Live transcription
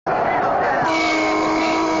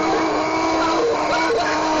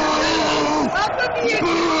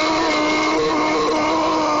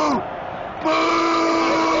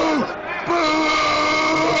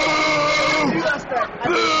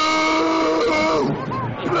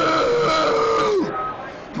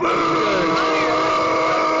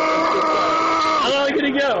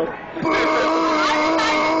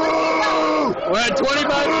25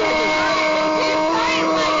 seconds.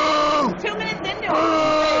 2 minutes into it.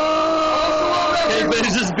 Can he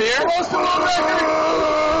finish his beer? Come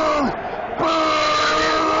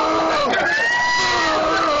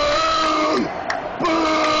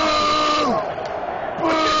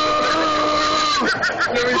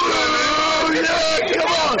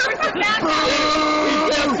on!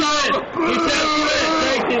 He tapped it.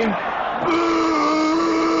 Thank you.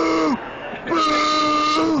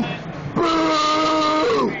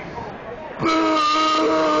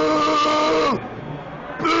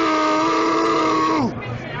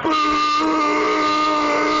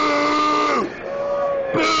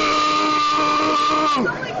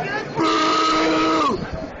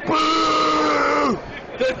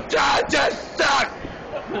 The Dodgers suck!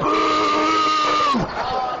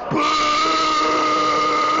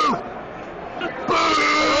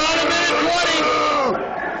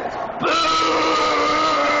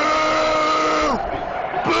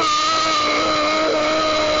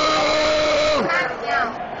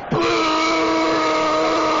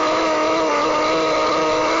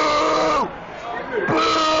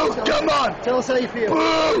 Come on! Tell us how you feel.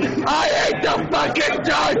 Boo! I hate the fucking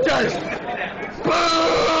Dodgers! Boo!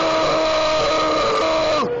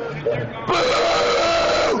 Boo!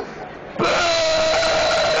 Boo! Boo!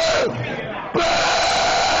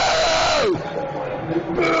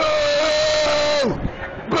 Boo!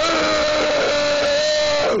 Boo!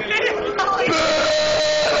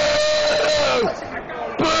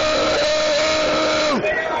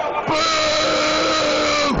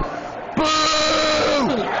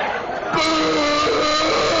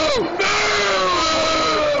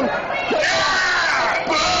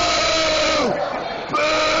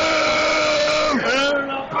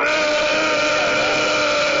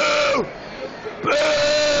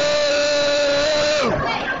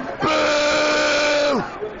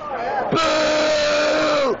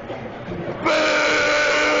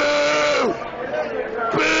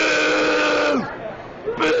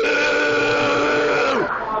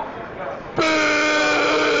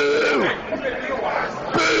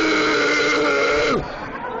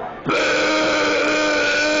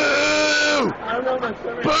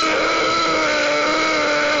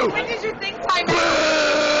 When did you think time out?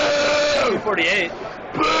 48.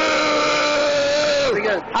 Boo!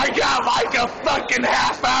 I got like a fucking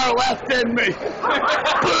half hour left in me.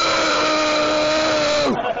 Boo!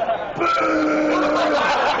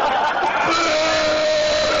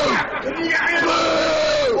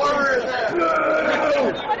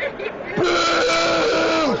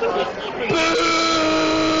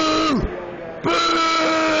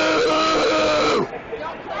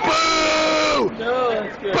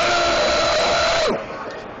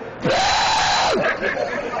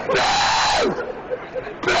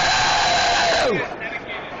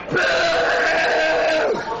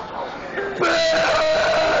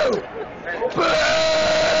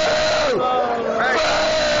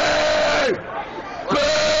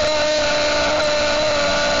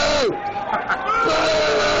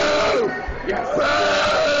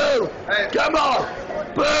 Come on!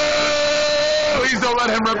 Boo! Please don't let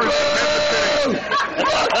him represent Kansas City.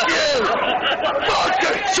 Fuck you! Fuck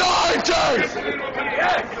the Chargers!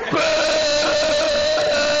 Boo!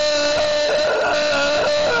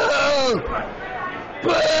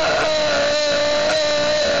 Boo!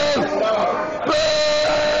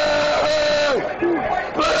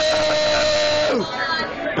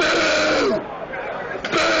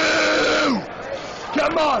 Boo!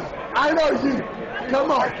 Come on! I know you!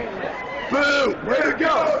 Come on! Boo! Way to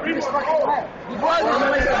go! What?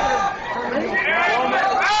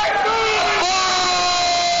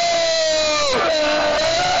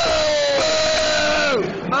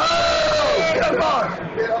 Come on!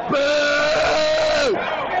 Boo!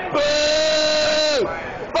 Boo!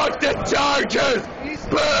 Fuck the Chargers!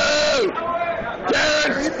 Boo!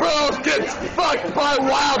 Darren Sproles gets fucked by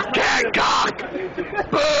Wildcat cock!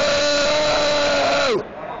 Boo!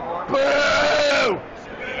 Boo!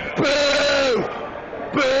 Boo!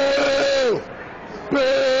 Boo! Boo!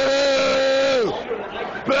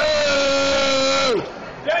 Boo! Boo!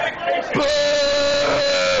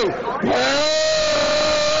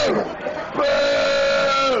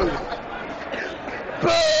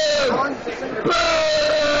 Boo!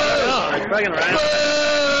 Fucking right.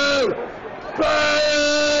 Boo! Boo!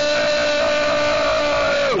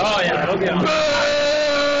 Oh yeah, it'll be on. Boo!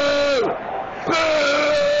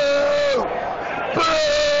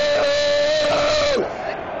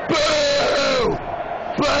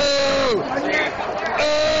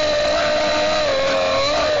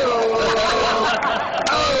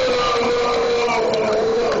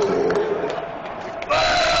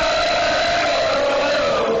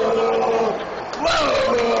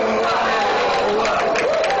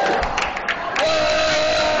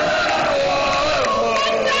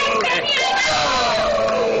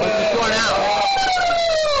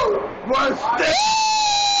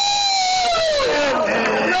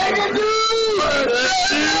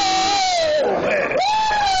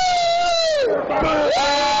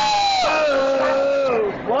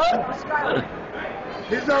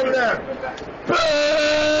 He's over there. Boo!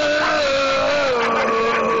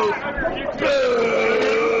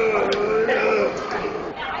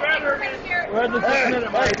 Where's the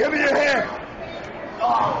 6-minute mark? Hey, give me your hand.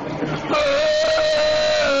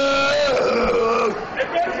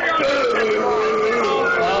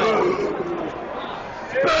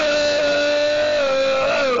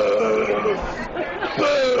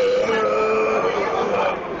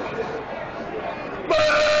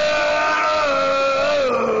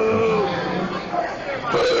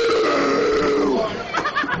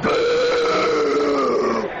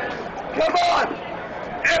 Come on!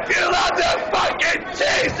 If you love the fucking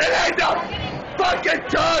Chiefs and ain't the fucking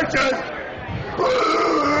Chargers!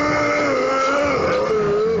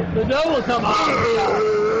 The devil come on.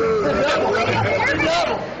 The devil. The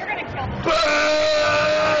devil.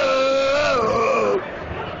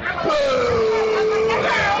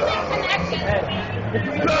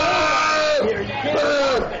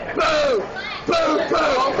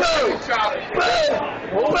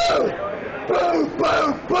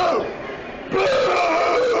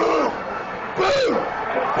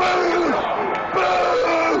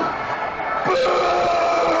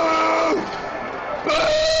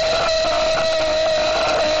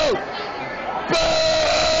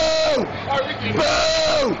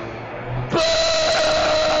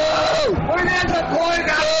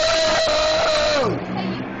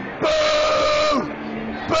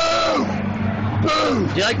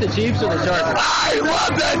 Do you like the Chiefs or the Chargers? I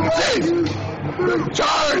love the Chiefs! The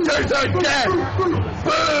Chargers are dead! Boo!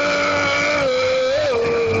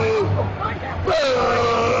 Boo!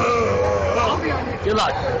 Good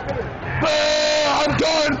luck. Boo! I'm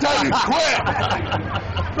going to quit!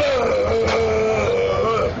 Boo!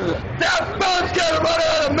 That phone's gonna run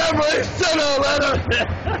out of memory sooner or later!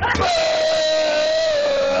 Boo!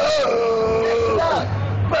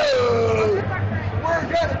 Boo! We're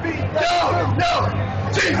gonna be no!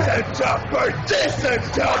 Jason Chopper! Jason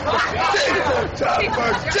Chopper! Jason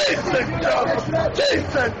Chopper! Jason Chopper!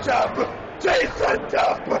 Jason Chopper! Jason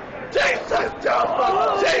Chopper! Jason Chopper!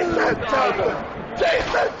 Jason Chopper!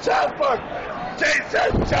 Jason Chopper!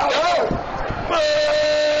 Jason Chopper! Boo!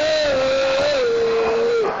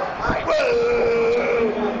 Boo!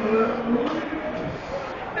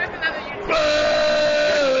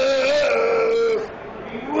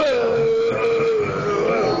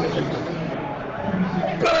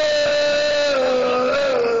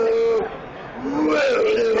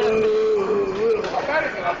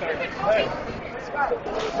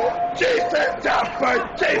 Jason Chopper!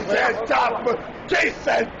 Jason Chopper!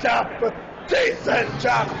 Jason Chopper! Jason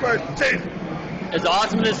Chopper! Jason. As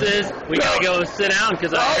awesome as this is, we gotta go sit down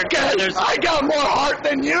because I got more heart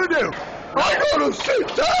than you do. I go to sit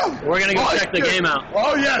down. We're gonna go check the game out.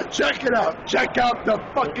 Oh yeah, check it out. Check out the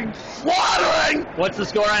fucking slaughtering. What's the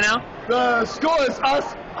score right now? The score is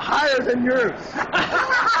us higher than yours.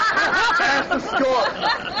 That's the score.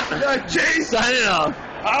 The Chiefs Sign it off.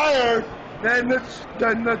 higher than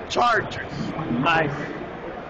the Chargers. Nice.